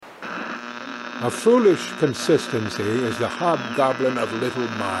A foolish consistency is the hobgoblin of little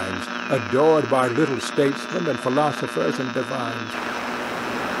minds, adored by little statesmen and philosophers and divines.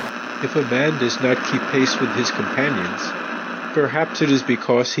 If a man does not keep pace with his companions, perhaps it is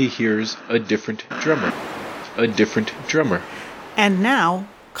because he hears a different drummer. A different drummer. And now,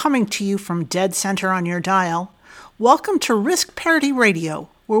 coming to you from dead center on your dial, welcome to Risk Parity Radio,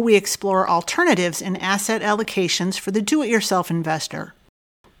 where we explore alternatives in asset allocations for the do-it-yourself investor.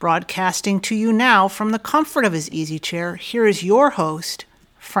 Broadcasting to you now from the comfort of his easy chair, here is your host,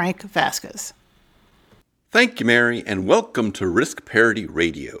 Frank Vasquez. Thank you, Mary, and welcome to Risk Parity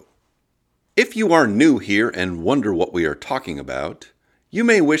Radio. If you are new here and wonder what we are talking about, you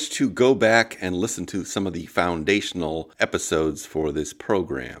may wish to go back and listen to some of the foundational episodes for this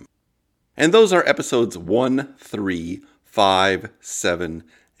program. And those are episodes 1, 3, 5, 7,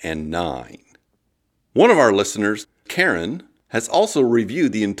 and 9. One of our listeners, Karen, has also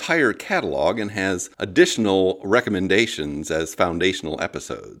reviewed the entire catalog and has additional recommendations as foundational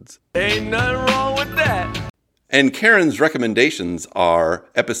episodes. Ain't nothing wrong with that. And Karen's recommendations are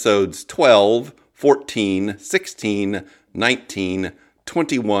episodes 12, 14, 16, 19,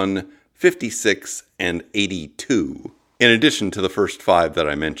 21, 56, and 82, in addition to the first 5 that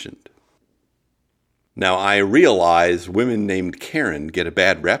I mentioned. Now, I realize women named Karen get a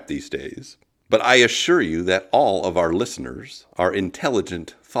bad rap these days, but I assure you that all of our listeners are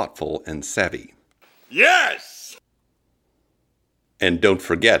intelligent, thoughtful, and savvy. Yes! And don't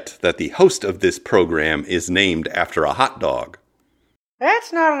forget that the host of this program is named after a hot dog.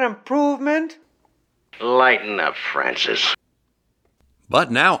 That's not an improvement. Lighten up, Francis. But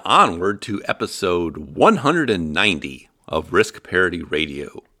now onward to episode 190 of Risk Parity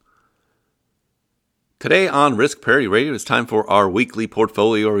Radio. Today on Risk Parity Radio, it's time for our weekly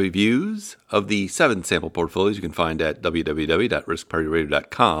portfolio reviews of the 7 sample portfolios you can find at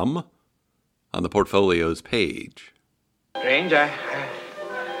www.riskparityradio.com on the portfolios page. Strange, I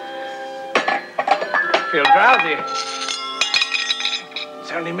feel drowsy.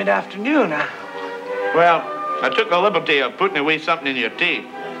 It's only mid-afternoon. Well, I took the liberty of putting away something in your tea.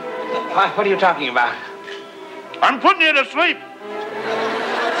 What are you talking about? I'm putting you to sleep.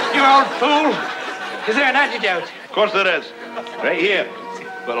 You old fool. Is there an antidote? Of course there is. Right here.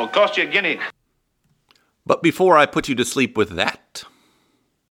 But it'll cost you a guinea. But before I put you to sleep with that,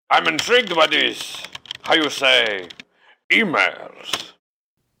 I'm intrigued by this, how you say, emails.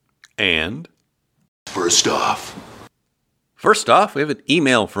 And First off, we have an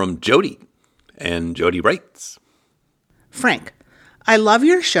email from Jody. And Jody writes, Frank, I love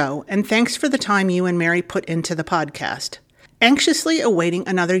your show and thanks for the time you and Mary put into the podcast. Anxiously awaiting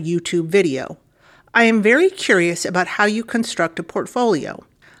another YouTube video. I am very curious about how you construct a portfolio.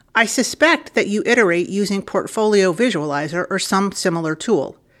 I suspect that you iterate using Portfolio Visualizer or some similar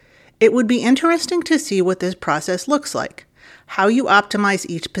tool. It would be interesting to see what this process looks like, how you optimize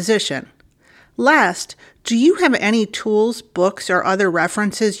each position. Last, do you have any tools, books, or other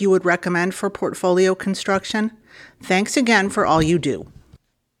references you would recommend for portfolio construction? Thanks again for all you do.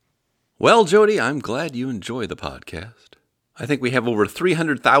 Well, Jody, I'm glad you enjoy the podcast. I think we have over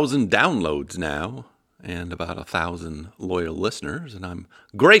 300,000 downloads now and about 1,000 loyal listeners, and I'm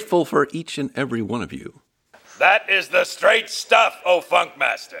grateful for each and every one of you. That is the straight stuff, O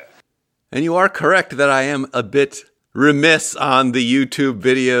Funkmaster. And you are correct that I am a bit remiss on the YouTube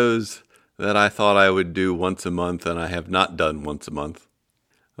videos that I thought I would do once a month, and I have not done once a month.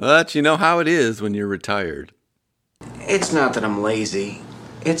 But you know how it is when you're retired. It's not that I'm lazy.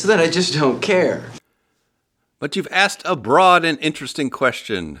 It's that I just don't care. But you've asked a broad and interesting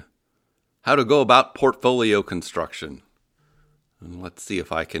question. How to go about portfolio construction. And let's see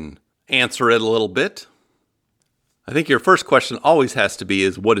if I can answer it a little bit. I think your first question always has to be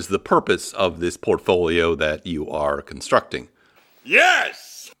what is the purpose of this portfolio that you are constructing?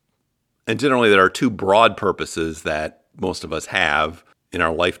 Yes! And generally there are 2 broad purposes that most of us have in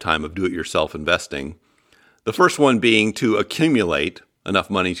our lifetime of do-it-yourself investing. The first one being to accumulate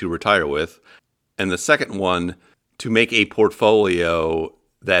enough money to retire with, and the second one to make a portfolio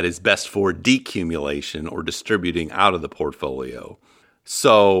that is best for decumulation or distributing out of the portfolio.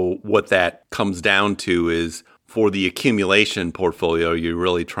 So what that comes down to is for the accumulation portfolio, you're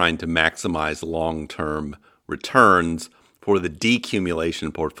really trying to maximize long-term returns. For the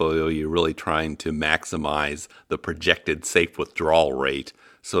decumulation portfolio, you're really trying to maximize the projected safe withdrawal rate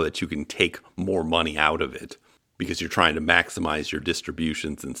so that you can take more money out of it because you're trying to maximize your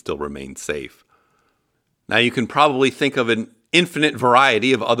distributions and still remain safe. Now, you can probably think of an infinite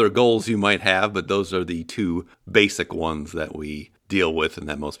variety of other goals you might have, but those are the 2 basic ones that we deal with and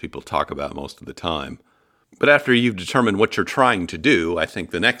that most people talk about most of the time. But after you've determined what you're trying to do, I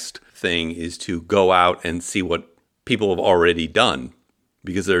think the next thing is to go out and see what people have already done,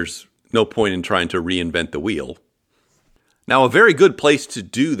 because there's no point in trying to reinvent the wheel. Now, a very good place to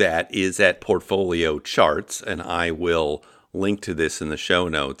do that is at Portfolio Charts, and I will link to this in the show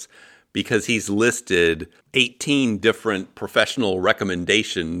notes, because he's listed 18 different professional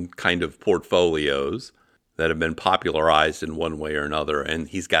recommendation kind of portfolios that have been popularized in one way or another, and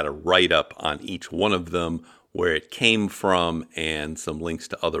he's got a write-up on each one of them, where it came from, and some links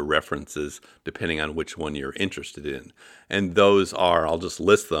to other references, depending on which one you're interested in. And those are, I'll just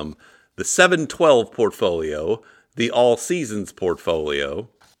list them, the 7-12 portfolio, the All Seasons portfolio,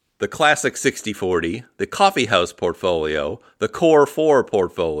 the Classic 60/40, the Coffee House portfolio, the Core 4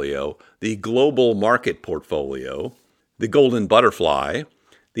 portfolio, the Global Market portfolio, the Golden Butterfly,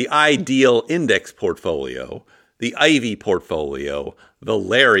 the Ideal Index portfolio, the Ivy portfolio, the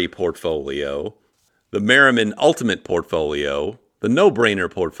Larry portfolio, the Merriman Ultimate portfolio, the No-Brainer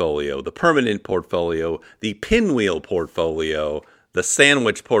portfolio, the Permanent portfolio, the Pinwheel portfolio, the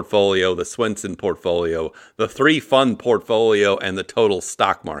Sandwich portfolio, the Swenson portfolio, the 3-Fund portfolio, and the Total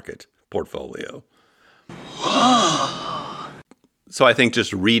Stock Market portfolio. So I think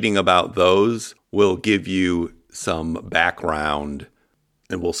just reading about those will give you some background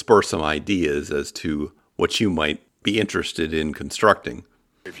and will spur some ideas as to what you might be interested in constructing.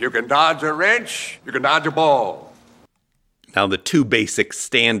 If you can dodge a wrench, you can dodge a ball. Now, the two basic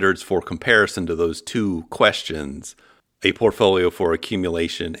standards for comparison to those two questions, a portfolio for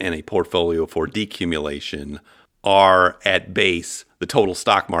accumulation and a portfolio for decumulation, are at base the total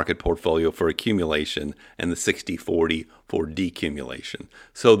stock market portfolio for accumulation and the 60/40 for decumulation.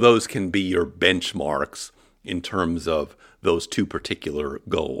 So those can be your benchmarks in terms of those two particular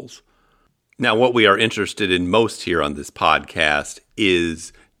goals. Now, what we are interested in most here on this podcast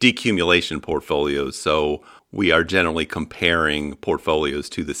is decumulation portfolios. So we are generally comparing portfolios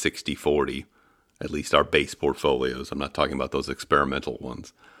to the 60/40, at least our base portfolios. I'm not talking about those experimental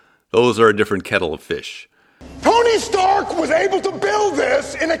ones. Those are a different kettle of fish. Tony Stark was able to build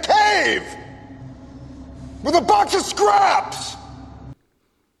this in a cave with a box of scraps.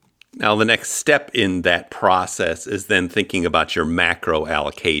 Now, the next step in that process is then thinking about your macro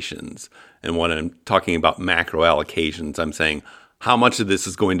allocations. And when I'm talking about macro allocations, I'm saying how much of this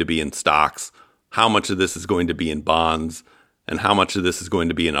is going to be in stocks, how much of this is going to be in bonds, and how much of this is going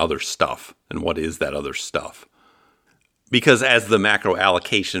to be in other stuff, and what is that other stuff. Because as the macro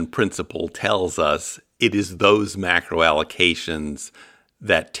allocation principle tells us, it is those macro allocations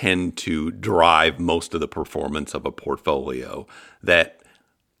that tend to drive most of the performance of a portfolio. That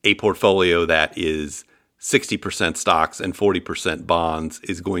a portfolio that is 60% stocks and 40% bonds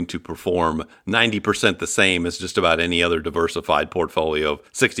is going to perform 90% the same as just about any other diversified portfolio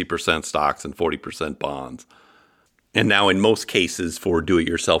of 60% stocks and 40% bonds. And now in most cases for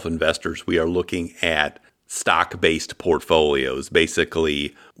do-it-yourself investors, we are looking at stock-based portfolios.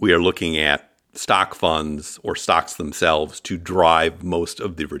 Basically, we are looking at stock funds or stocks themselves to drive most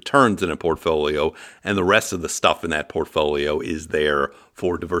of the returns in a portfolio, and the rest of the stuff in that portfolio is there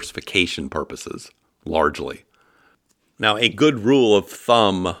for diversification purposes, largely. Now, a good rule of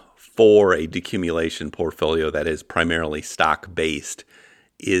thumb for a decumulation portfolio that is primarily stock-based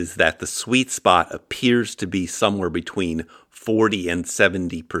is that the sweet spot appears to be somewhere between 40 and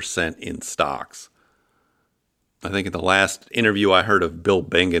 70% in stocks. I think in the last interview I heard of Bill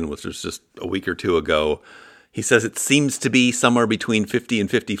Bengen, which was just a week or two ago, he says it seems to be somewhere between 50 and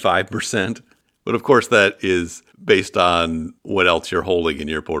 55%. But of course, that is based on what else you're holding in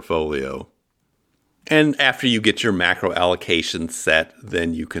your portfolio. And after you get your macro allocation set,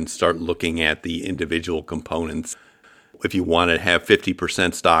 then you can start looking at the individual components. If you want to have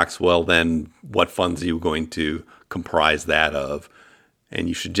 50% stocks, well, then what funds are you going to comprise that of? And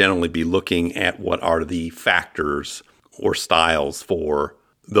you should generally be looking at what are the factors or styles for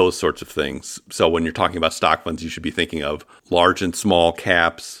those sorts of things. So when you're talking about stock funds, you should be thinking of large and small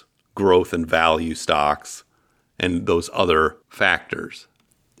caps, growth and value stocks, and those other factors.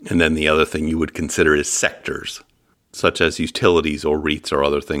 And then the other thing you would consider is sectors, such as utilities or REITs or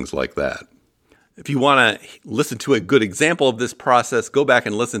other things like that. If you want to listen to a good example of this process, go back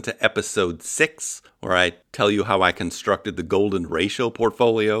and listen to episode 6, where I tell you how I constructed the golden ratio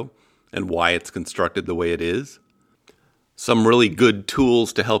portfolio and why it's constructed the way it is. Some really good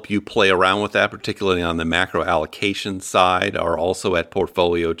tools to help you play around with that, particularly on the macro allocation side, are also at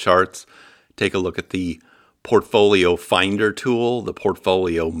Portfolio Charts. Take a look at the Portfolio Finder tool, the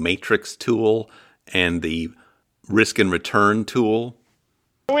Portfolio Matrix tool, and the Risk and Return tool.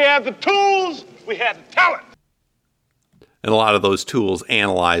 We have the tools, we have the talent. And a lot of those tools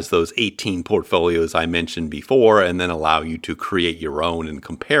analyze those 18 portfolios I mentioned before and then allow you to create your own and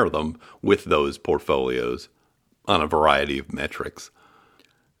compare them with those portfolios on a variety of metrics.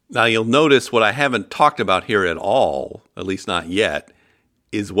 Now you'll notice what I haven't talked about here at all, at least not yet,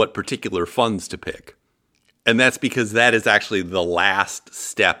 is what particular funds to pick. And that's because that is actually the last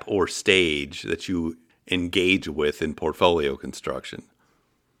step or stage that you engage with in portfolio construction.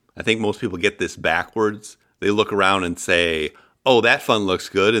 I think most people get this backwards. They look around and say, oh, that fund looks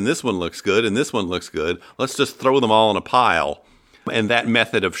good, and this one looks good, and this one looks good. Let's just throw them all in a pile. And that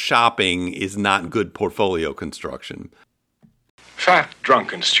method of shopping is not good portfolio construction. Fat,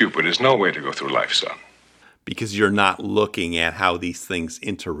 drunk, and stupid is no way to go through life, son. Because you're not looking at how these things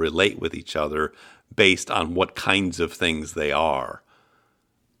interrelate with each other based on what kinds of things they are.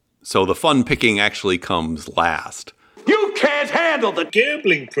 So the fund picking actually comes last. You can't handle the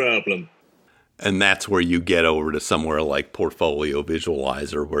gambling problem. And that's where you get over to somewhere like Portfolio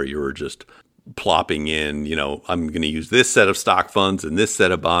Visualizer, where you're just plopping in, I'm going to use this set of stock funds and this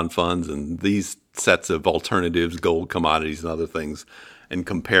set of bond funds and these sets of alternatives, gold, commodities, and other things, and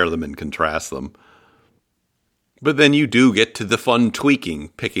compare them and contrast them. But then you do get to the fund tweaking,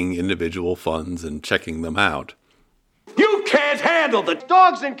 picking individual funds and checking them out. You can't handle the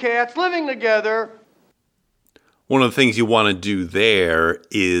dogs and cats living together. One of the things you want to do there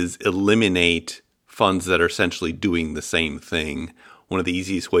is eliminate funds that are essentially doing the same thing. One of the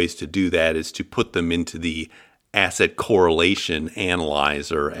easiest ways to do that is to put them into the asset correlation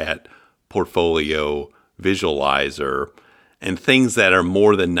analyzer at Portfolio Visualizer. And things that are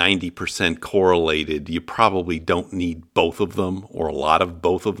more than 90% correlated, you probably don't need both of them or a lot of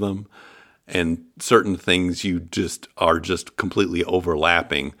both of them. And certain things you are just completely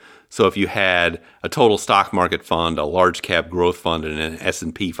overlapping. So if you had a total stock market fund, a large cap growth fund, and an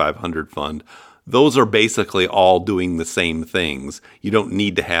S&P 500 fund, those are basically all doing the same things. You don't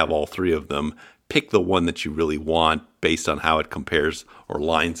need to have all three of them. Pick the one that you really want based on how it compares or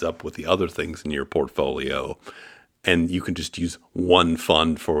lines up with the other things in your portfolio. And you can just use one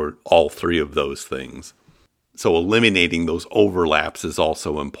fund for all three of those things. So eliminating those overlaps is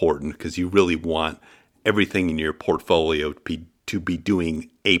also important because you really want everything in your portfolio to be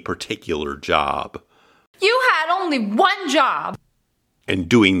doing a particular job. You had only one job. And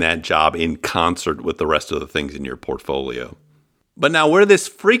doing that job in concert with the rest of the things in your portfolio. But now where this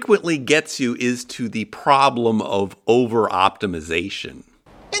frequently gets you is to the problem of over-optimization.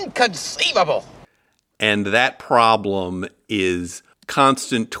 Inconceivable! And that problem is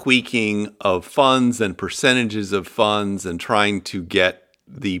constant tweaking of funds and percentages of funds and trying to get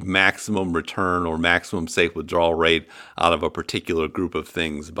the maximum return or maximum safe withdrawal rate out of a particular group of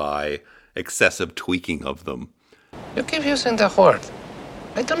things by excessive tweaking of them. You keep using the word.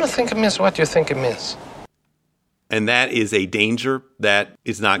 I don't think it means what you think it means. And that is a danger that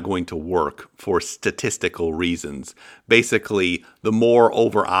is not going to work for statistical reasons. Basically, the more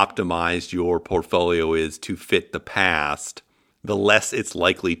over-optimized your portfolio is to fit the past, the less it's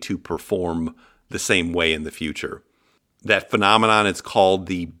likely to perform the same way in the future. That phenomenon is called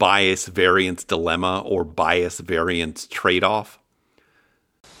the bias variance dilemma or bias variance trade-off.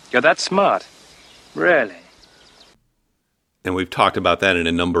 You're that smart. Really? And we've talked about that in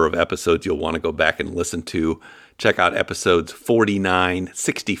a number of episodes you'll want to go back and listen to. Check out episodes 49,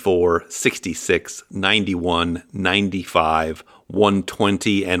 64, 66, 91, 95,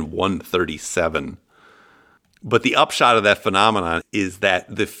 120, and 137. But the upshot of that phenomenon is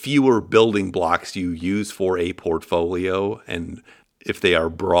that the fewer building blocks you use for a portfolio, and if they are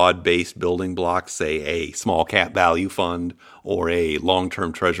broad-based building blocks, say a small cap value fund or a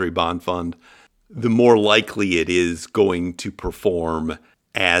long-term treasury bond fund, the more likely it is going to perform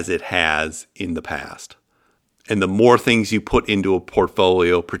as it has in the past. And the more things you put into a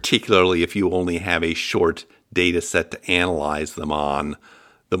portfolio, particularly if you only have a short data set to analyze them on,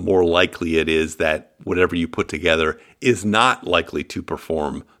 the more likely it is that whatever you put together is not likely to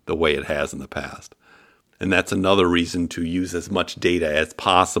perform the way it has in the past. And that's another reason to use as much data as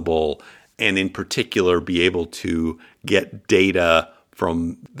possible, and in particular be able to get data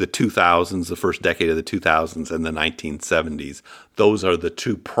from the 2000s, the first decade of the 2000s, and the 1970s. Those are the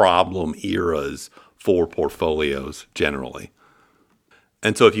two problem eras for portfolios generally.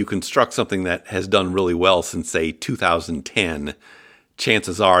 And so if you construct something that has done really well since, say, 2010,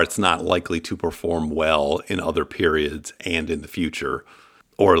 chances are it's not likely to perform well in other periods and in the future,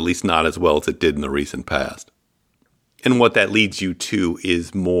 or at least not as well as it did in the recent past. And what that leads you to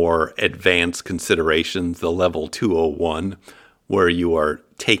is more advanced considerations, the level 201, where you are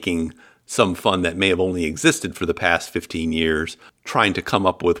taking some fund that may have only existed for the past 15 years, trying to come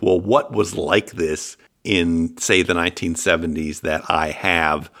up with, well, what was like this in, say, the 1970s that I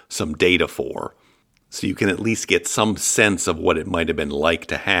have some data for. So you can at least get some sense of what it might have been like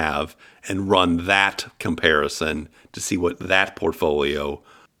to have and run that comparison to see what that portfolio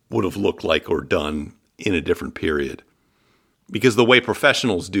would have looked like or done in a different period. Because the way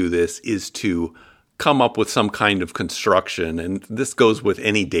professionals do this is to come up with some kind of construction, and this goes with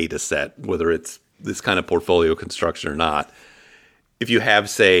any data set, whether it's this kind of portfolio construction or not. If you have,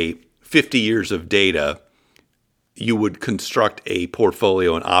 say, 50 years of data, you would construct a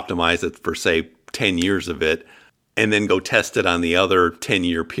portfolio and optimize it for, say, 10 years of it, and then go test it on the other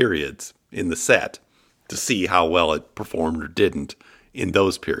 10-year periods in the set to see how well it performed or didn't in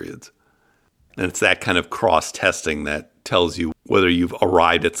those periods. And it's that kind of cross-testing that tells you whether you've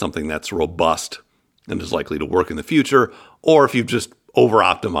arrived at something that's robust and is likely to work in the future, or if you've just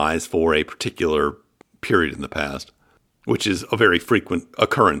over-optimized for a particular period in the past, which is a very frequent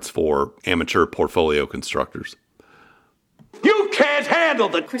occurrence for amateur portfolio constructors. You can't handle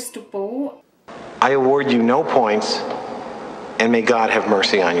the crystal ball. I award you no points, and may God have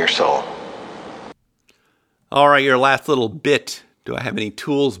mercy on your soul. All right, your last little bit. Do I have any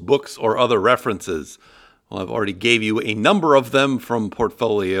tools, books, or other references? Well, I've already gave you a number of them from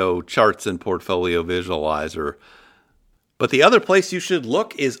Portfolio Charts and Portfolio Visualizer. But the other place you should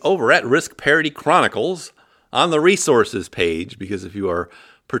look is over at Risk Parity Chronicles on the resources page, because if you are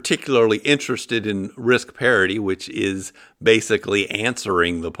particularly interested in risk parity, which is basically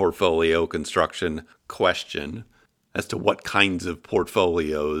answering the portfolio construction question as to what kinds of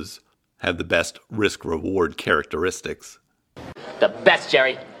portfolios have the best risk-reward characteristics. The best,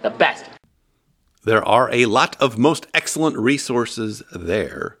 Jerry. The best. There are a lot of most excellent resources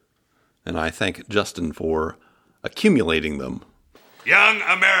there, and I thank Justin for accumulating them. Young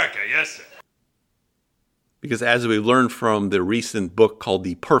America, yes, sir. Because as we learned from the recent book called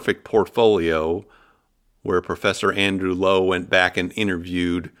The Perfect Portfolio, where Professor Andrew Lowe went back and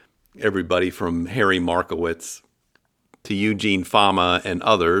interviewed everybody from Harry Markowitz to Eugene Fama and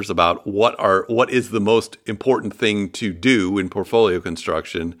others about what is the most important thing to do in portfolio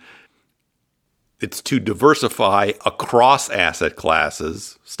construction. It's to diversify across asset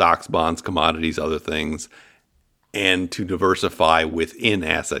classes, stocks, bonds, commodities, other things, and to diversify within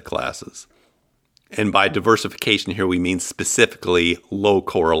asset classes. And by diversification here, we mean specifically low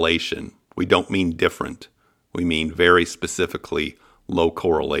correlation. We don't mean different. We mean very specifically low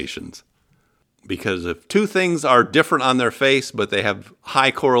correlations. Because if two things are different on their face, but they have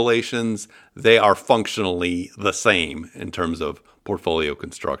high correlations, they are functionally the same in terms of portfolio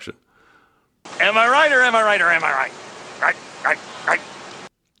construction. Am I right or am I right or am I right? Right.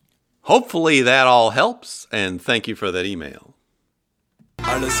 Hopefully that all helps, and thank you for that email.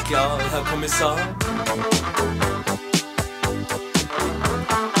 Alles klar, Herr Kommissar.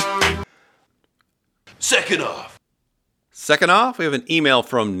 Second off, we have an email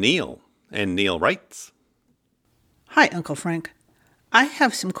from Neil, and Neil writes, Hi, Uncle Frank. I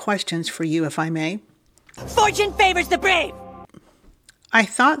have some questions for you, if I may. Fortune favors the brave! I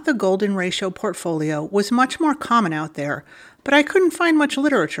thought the golden ratio portfolio was much more common out there, but I couldn't find much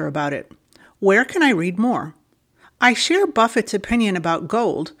literature about it. Where can I read more? I share Buffett's opinion about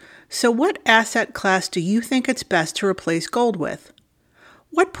gold, so what asset class do you think it's best to replace gold with?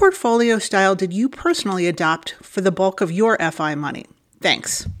 What portfolio style did you personally adopt for the bulk of your FI money?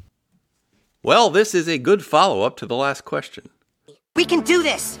 Thanks. Well, this is a good follow-up to the last question. We can do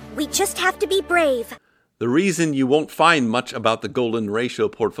this! We just have to be brave. The reason you won't find much about the golden ratio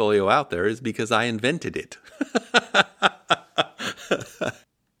portfolio out there is because I invented it.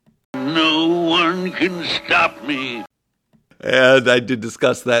 No one can stop me. And I did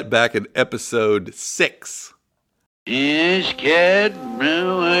discuss that back in episode 6. Yes, Cat,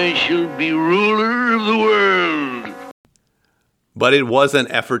 now I shall be ruler of the world. But it was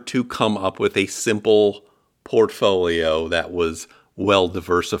an effort to come up with a simple portfolio that was well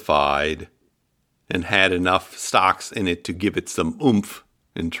diversified and had enough stocks in it to give it some oomph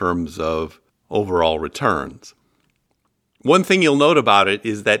in terms of overall returns. One thing you'll note about it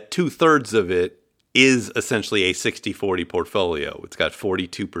is that 2/3 of it is essentially a 60-40 portfolio. It's got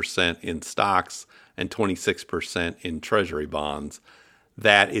 42% in stocks and 26% in treasury bonds.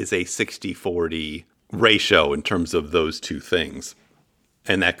 That is a 60-40 ratio in terms of those two things.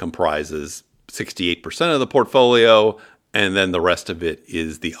 And that comprises 68% of the portfolio, and then the rest of it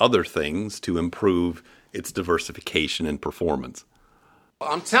is the other things to improve its diversification and performance.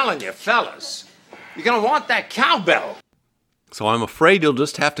 I'm telling you, fellas, you're going to want that cowbell. So I'm afraid you'll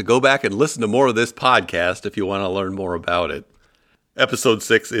just have to go back and listen to more of this podcast if you want to learn more about it. Episode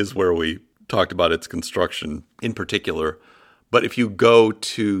 6 is where we talked about its construction in particular. But if you go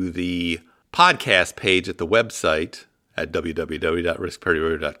to the podcast page at the website at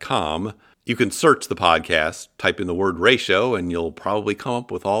www.riskparityradio.com. You can search the podcast, type in the word ratio, and you'll probably come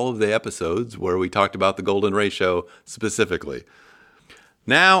up with all of the episodes where we talked about the golden ratio specifically.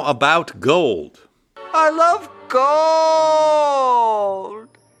 Now about gold. I love gold.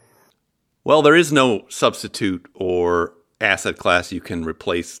 Well, there is no substitute or asset class you can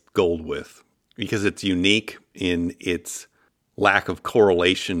replace gold with because it's unique in its lack of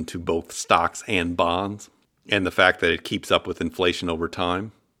correlation to both stocks and bonds and the fact that it keeps up with inflation over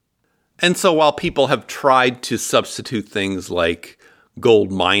time. And so while people have tried to substitute things like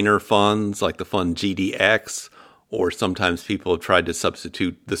gold miner funds, like the fund GDX, or sometimes people have tried to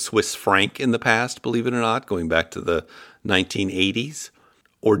substitute the Swiss franc in the past, believe it or not, going back to the 1980s,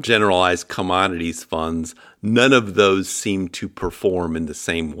 or generalized commodities funds, none of those seem to perform in the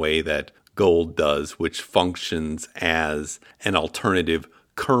same way that gold does, which functions as an alternative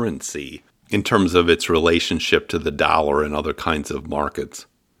currency in terms of its relationship to the dollar and other kinds of markets.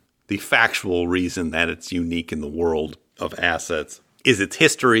 The factual reason that it's unique in the world of assets is its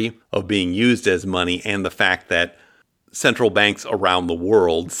history of being used as money and the fact that central banks around the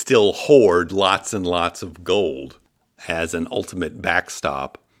world still hoard lots and lots of gold as an ultimate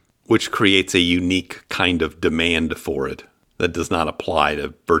backstop, which creates a unique kind of demand for it that does not apply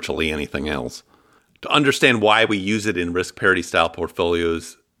to virtually anything else. To understand why we use it in risk parity style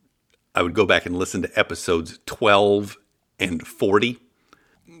portfolios, I would go back and listen to episodes 12 and 40.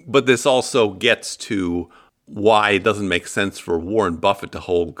 But this also gets to why it doesn't make sense for Warren Buffett to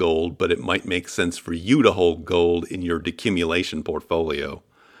hold gold, but it might make sense for you to hold gold in your decumulation portfolio.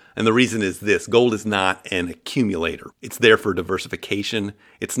 And the reason is this: gold is not an accumulator. It's there for diversification.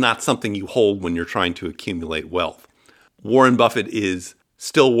 It's not something you hold when you're trying to accumulate wealth. Warren Buffett is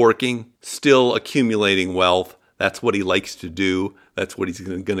still working, still accumulating wealth. That's what he likes to do. That's what he's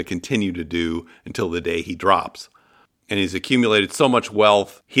going to continue to do until the day he drops. And he's accumulated so much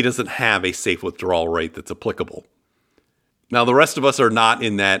wealth, he doesn't have a safe withdrawal rate that's applicable. Now, the rest of us are not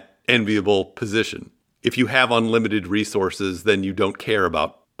in that enviable position. If you have unlimited resources, then you don't care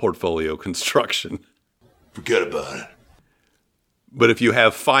about portfolio construction. Forget about it. But if you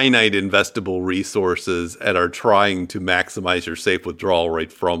have finite investable resources and are trying to maximize your safe withdrawal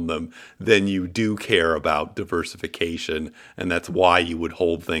rate from them, then you do care about diversification, and that's why you would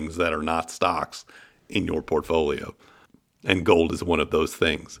hold things that are not stocks in your portfolio. And gold is one of those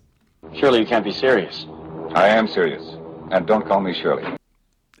things. Surely you can't be serious. I am serious. And don't call me Shirley.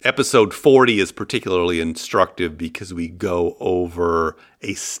 Episode 40 is particularly instructive because we go over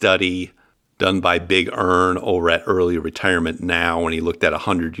a study done by Big Earn over at Early Retirement Now, when he looked at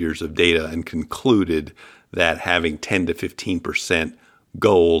 100 years of data and concluded that having 10 to 15%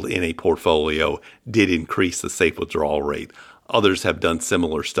 gold in a portfolio did increase the safe withdrawal rate. Others have done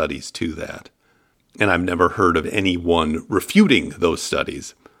similar studies to that. And I've never heard of anyone refuting those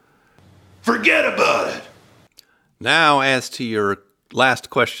studies. Forget about it. Now, as to your last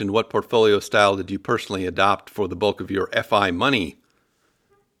question, what portfolio style did you personally adopt for the bulk of your FI money?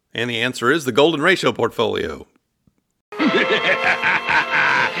 And the answer is the golden ratio portfolio.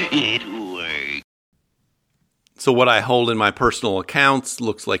 It worked. So what I hold in my personal accounts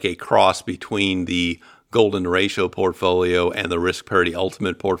looks like a cross between the golden ratio portfolio and the risk parity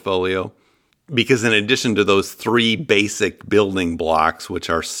ultimate portfolio. Because in addition to those three basic building blocks, which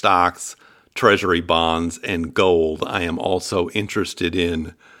are stocks, treasury bonds, and gold, I am also interested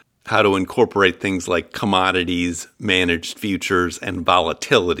in how to incorporate things like commodities, managed futures, and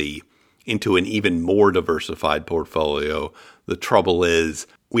volatility into an even more diversified portfolio. The trouble is,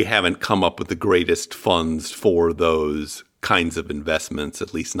 we haven't come up with the greatest funds for those kinds of investments,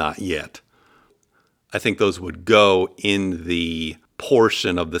 at least not yet. I think those would go in the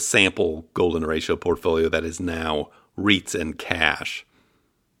portion of the sample golden ratio portfolio that is now REITs and cash,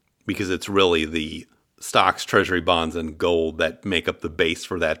 because it's really the stocks, treasury bonds, and gold that make up the base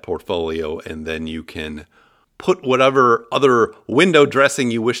for that portfolio, and then you can put whatever other window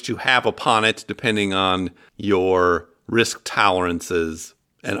dressing you wish to have upon it, depending on your risk tolerances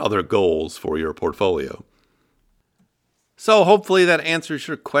and other goals for your portfolio. So hopefully that answers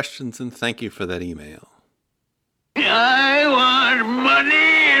your questions, and thank you for that email. I want money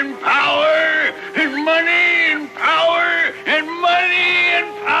and power, and money and power, and money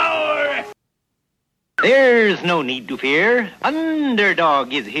and power. There's no need to fear.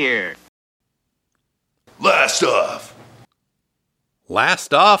 Underdog is here. Last off,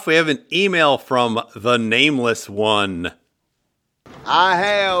 we have an email from the Nameless One. I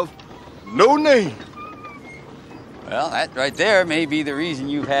have no name. Well, that right there may be the reason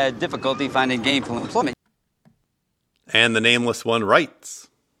you've had difficulty finding gainful employment. And the Nameless One writes,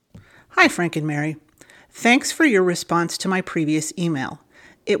 Hi, Frank and Mary. Thanks for your response to my previous email.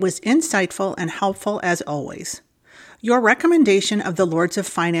 It was insightful and helpful as always. Your recommendation of The Lords of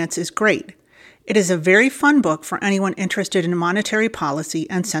Finance is great. It is a very fun book for anyone interested in monetary policy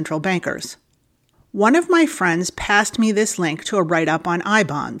and central bankers. One of my friends passed me this link to a write-up on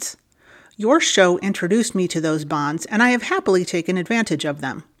I-bonds. Your show introduced me to those bonds, and I have happily taken advantage of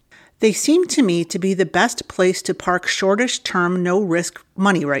them. They seem to me to be the best place to park shortish-term, no-risk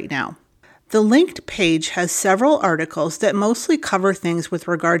money right now. The linked page has several articles that mostly cover things with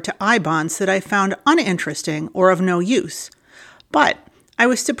regard to I-bonds that I found uninteresting or of no use. But I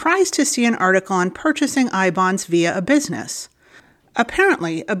was surprised to see an article on purchasing I-bonds via a business.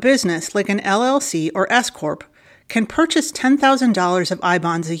 Apparently, a business like an LLC or S-Corp can purchase $10,000 of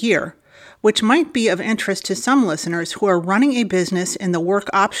I-bonds a year, which might be of interest to some listeners who are running a business in the work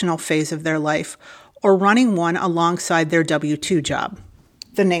optional phase of their life or running one alongside their W-2 job.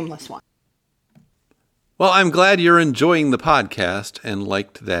 The nameless one. Well, I'm glad you're enjoying the podcast and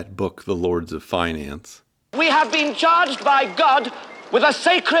liked that book, The Lords of Finance. We have been charged by God with a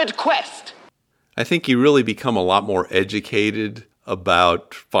sacred quest. I think you really become a lot more educated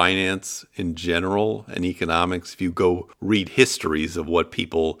about finance in general and economics if you go read histories of what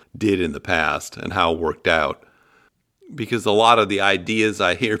people did in the past and how it worked out. Because a lot of the ideas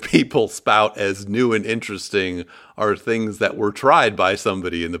I hear people spout as new and interesting are things that were tried by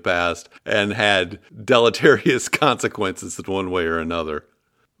somebody in the past and had deleterious consequences in one way or another.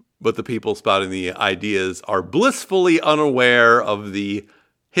 But the people spouting the ideas are blissfully unaware of the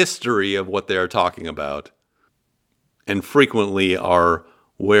history of what they are talking about, and frequently are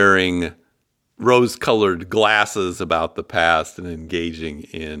wearing rose-colored glasses about the past and engaging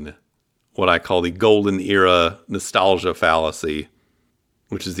in what I call the golden era nostalgia fallacy,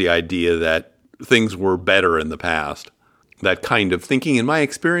 which is the idea that things were better in the past. That kind of thinking, in my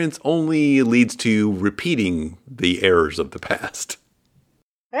experience, only leads to repeating the errors of the past.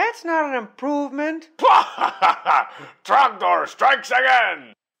 That's not an improvement. Trogdor strikes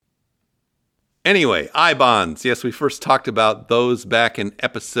again! Anyway, I-bonds. Yes, we first talked about those back in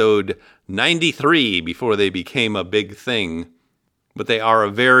episode 93 before they became a big thing. But they are a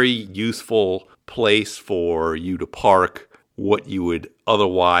very useful place for you to park what you would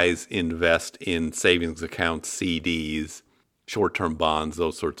otherwise invest in savings accounts, CDs, short-term bonds,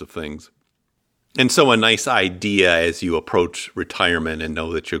 those sorts of things. And so a nice idea as you approach retirement and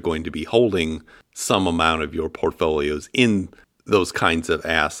know that you're going to be holding some amount of your portfolios in those kinds of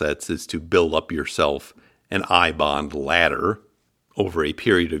assets is to build up yourself an I-bond ladder over a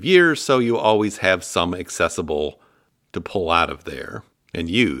period of years so you always have some accessible to pull out of there and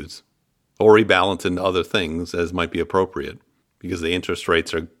use or rebalance into other things as might be appropriate because the interest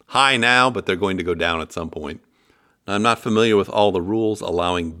rates are high now, but they're going to go down at some point. Now, I'm not familiar with all the rules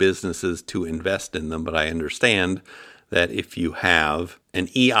allowing businesses to invest in them, but I understand that if you have an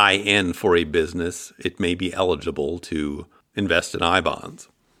EIN for a business, it may be eligible to invest in I-bonds.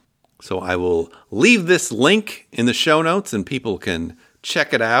 So I will leave this link in the show notes and people can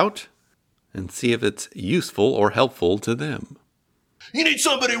check it out and see if it's useful or helpful to them. You need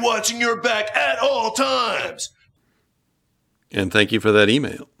somebody watching your back at all times. And thank you for that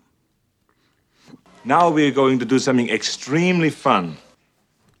email. Now we're going to do something extremely fun.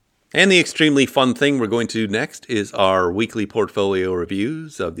 And the extremely fun thing we're going to do next is our weekly portfolio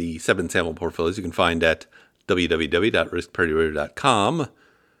reviews of the 7 sample portfolios you can find at www.riskparityradar.com.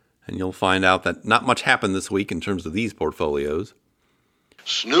 And you'll find out that not much happened this week in terms of these portfolios.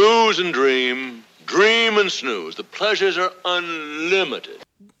 Snooze and dream. Dream and snooze. The pleasures are unlimited.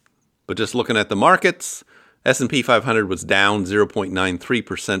 But just looking at the markets, S&P 500 was down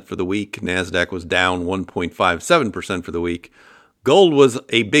 0.93% for the week. NASDAQ was down 1.57% for the week. Gold was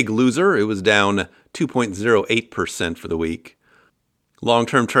a big loser. It was down 2.08% for the week.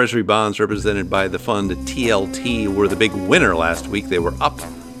 Long-term Treasury bonds represented by the fund TLT were the big winner last week. They were up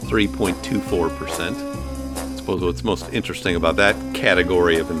 3.24%. I suppose what's most interesting about that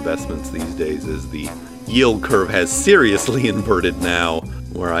category of investments these days is the yield curve has seriously inverted now,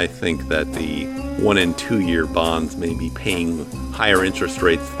 where I think that the 1 and 2 year bonds may be paying higher interest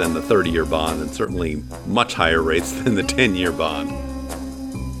rates than the 30-year bond, and certainly much higher rates than the 10-year bond.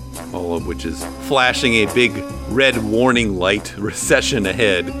 All of which is flashing a big red warning light, recession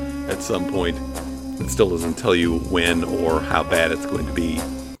ahead at some point. It still doesn't tell you when or how bad it's going to be.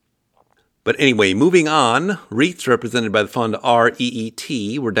 But anyway, moving on, REITs represented by the fund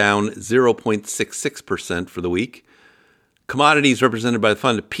REET were down 0.66% for the week. Commodities represented by the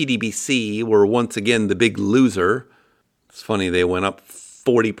fund PDBC were once again the big loser. It's funny, they went up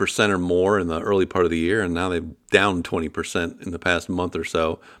 40% or more in the early part of the year, and now they're down 20% in the past month or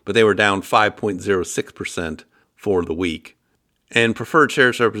so. But they were down 5.06% for the week. And preferred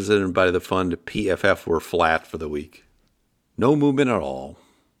shares represented by the fund PFF were flat for the week. No movement at all.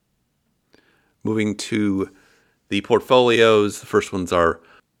 Moving to the portfolios, the first one's our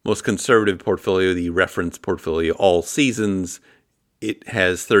most conservative portfolio, the reference portfolio, all seasons. It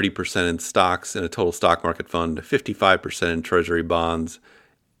has 30% in stocks in a total stock market fund, 55% in treasury bonds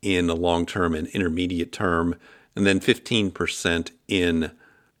in a long-term and intermediate term, and then 15% in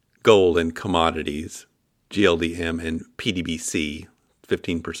gold and commodities, GLDM and PDBC,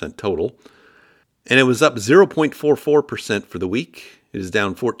 15% total. And it was up 0.44% for the week. It is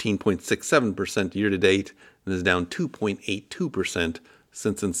down 14.67% year to date and is down 2.82%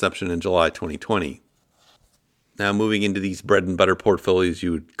 since inception in July 2020. Now moving into these bread and butter portfolios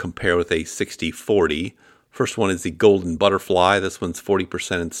you would compare with a 60-40. First one is the Golden Butterfly. This one's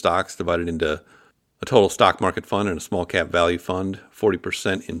 40% in stocks divided into a total stock market fund and a small cap value fund,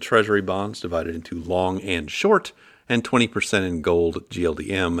 40% in treasury bonds divided into long and short, and 20% in gold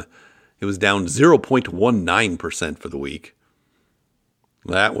GLDM. It was down 0.19% for the week.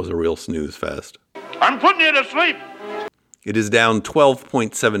 That was a real snooze fest. I'm putting you to sleep. It is down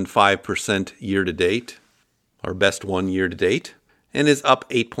 12.75% year to date, our best one year to date, and is up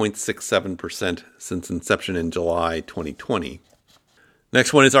 8.67% since inception in July 2020.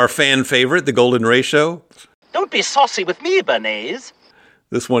 Next one is our fan favorite, the Golden Ratio. Don't be saucy with me, Bernays.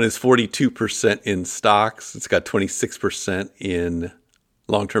 This one is 42% in stocks. It's got 26% in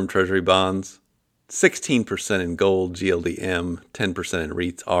long-term treasury bonds, 16% in gold, GLDM, 10% in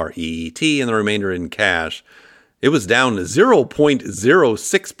REITs, REET, and the remainder in cash. It was down to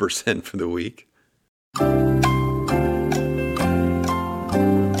 0.06% for the week.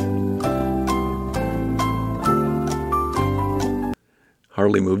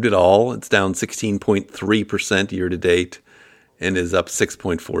 Hardly moved at all. It's down 16.3% year to date and is up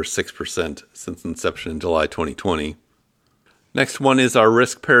 6.46% since inception in July 2020. Next one is our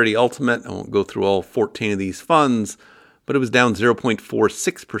Risk Parity Ultimate. I won't go through all 14 of these funds, but it was down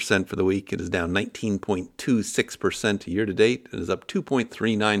 0.46% for the week. It is down 19.26% year to date. It is up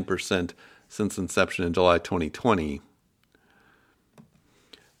 2.39% since inception in July 2020.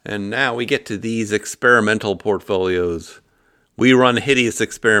 And now we get to these experimental portfolios. We run hideous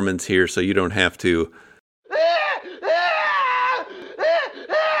experiments here, so you don't have to.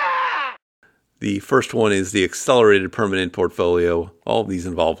 The first one is the Accelerated Permanent Portfolio. All of these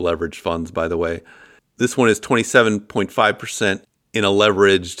involve leveraged funds, by the way. This one is 27.5% in a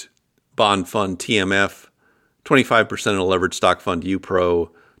leveraged bond fund, TMF, 25% in a leveraged stock fund,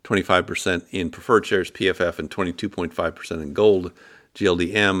 UPRO, 25% in preferred shares, PFF, and 22.5% in gold,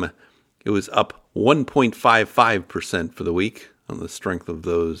 GLDM. It was up 1.55% for the week on the strength of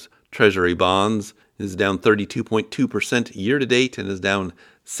those treasury bonds. It is down 32.2% year to date and is down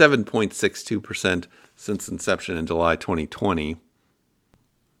 7.62% since inception in July 2020.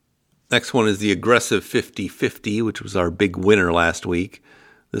 Next one is the Aggressive 50-50, which was our big winner last week.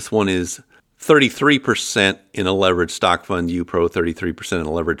 This one is 33% in a leveraged stock fund, UPRO, 33% in a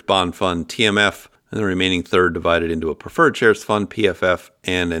leveraged bond fund, TMF, and the remaining third divided into a preferred shares fund, PFF,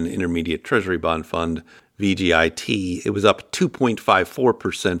 and an intermediate treasury bond fund, VGIT. It was up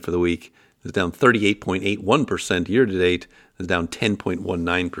 2.54% for the week. It was down 38.81% year to date. It was down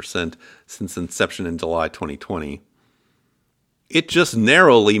 10.19% since inception in July 2020. It just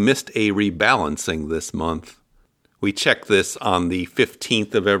narrowly missed a rebalancing this month. We check this on the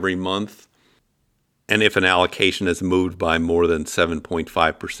 15th of every month. And if an allocation has moved by more than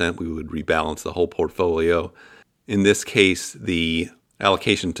 7.5%, we would rebalance the whole portfolio. In this case, the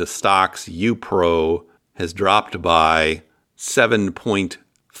allocation to stocks, UPRO, has dropped by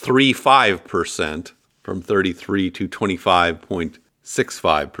 7.35% from 33 to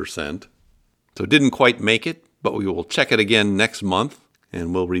 25.65%. So it didn't quite make it, but we will check it again next month,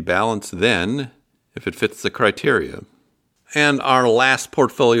 and we'll rebalance then if it fits the criteria. And our last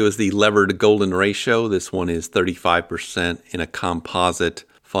portfolio is the Levered Golden Ratio. This one is 35% in a composite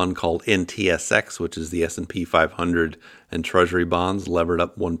fund called NTSX, which is the S&P 500 and Treasury bonds, levered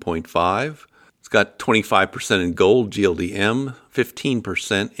up 1.5. It's got 25% in gold, GLDM,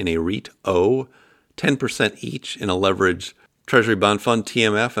 15% in a REIT, O, 10% each in a leveraged Treasury bond fund,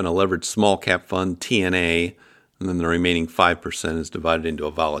 TMF, and a leveraged small cap fund, TNA, and then the remaining 5% is divided into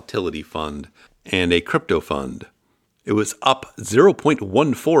a volatility fund and a crypto fund. It was up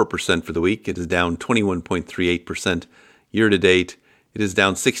 0.14% for the week. It is down 21.38% year to date. It is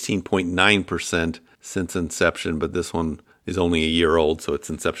down 16.9% since inception, but this one is only a year old, so its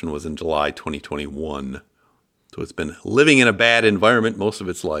inception was in July 2021. So it's been living in a bad environment most of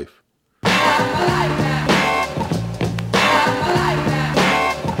its life.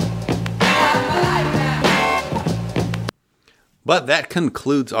 But that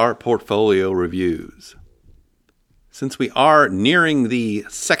concludes our portfolio reviews. Since we are nearing the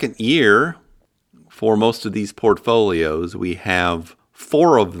second year for most of these portfolios, we have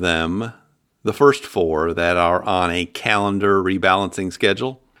 4 of them, the first 4, that are on a calendar rebalancing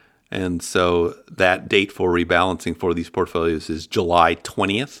schedule. And so that date for rebalancing for these portfolios is July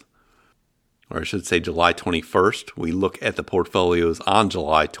 20th, or I should say July 21st. We look at the portfolios on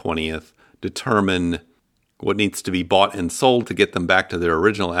July 20th, determine what needs to be bought and sold to get them back to their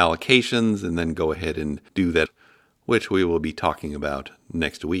original allocations, and then go ahead and do that, which we will be talking about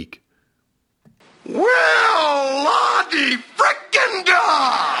next week. Well, Lottie frickin'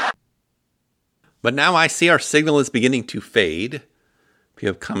 da! But now I see our signal is beginning to fade. If you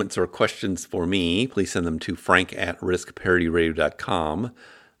have comments or questions for me, please send them to frank@riskparityradio.com.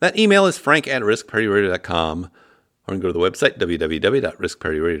 That email is frank@riskparityradio.com, or you can go to the website,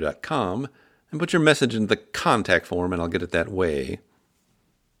 www.riskparityradio.com, and put your message in the contact form, and I'll get it that way.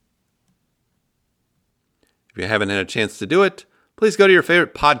 If you haven't had a chance to do it, please go to your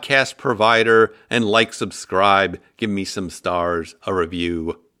favorite podcast provider and subscribe, give me some stars, a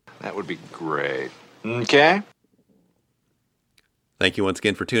review. That would be great. Okay? Thank you once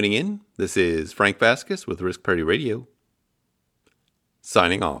again for tuning in. This is Frank Vasquez with Risk Parity Radio,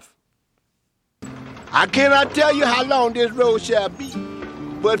 signing off. I cannot tell you how long this road shall be,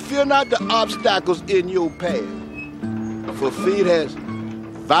 but fear not the obstacles in your path, for fate has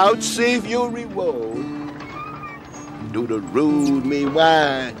vouchsafed your reward. Though the road may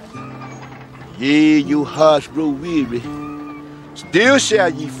wide, yea, your hearts grow weary, still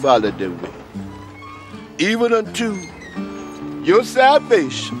shall ye follow the way, even unto your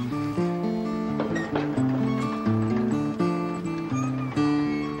salvation.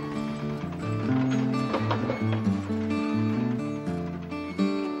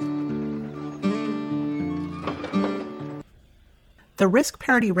 The Risk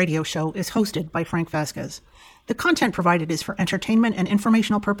Parity Radio Show is hosted by Frank Vasquez. The content provided is for entertainment and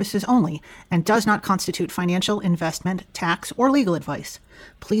informational purposes only and does not constitute financial, investment, tax, or legal advice.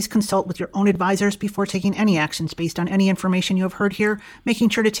 Please consult with your own advisors before taking any actions based on any information you have heard here, making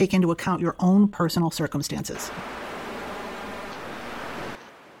sure to take into account your own personal circumstances.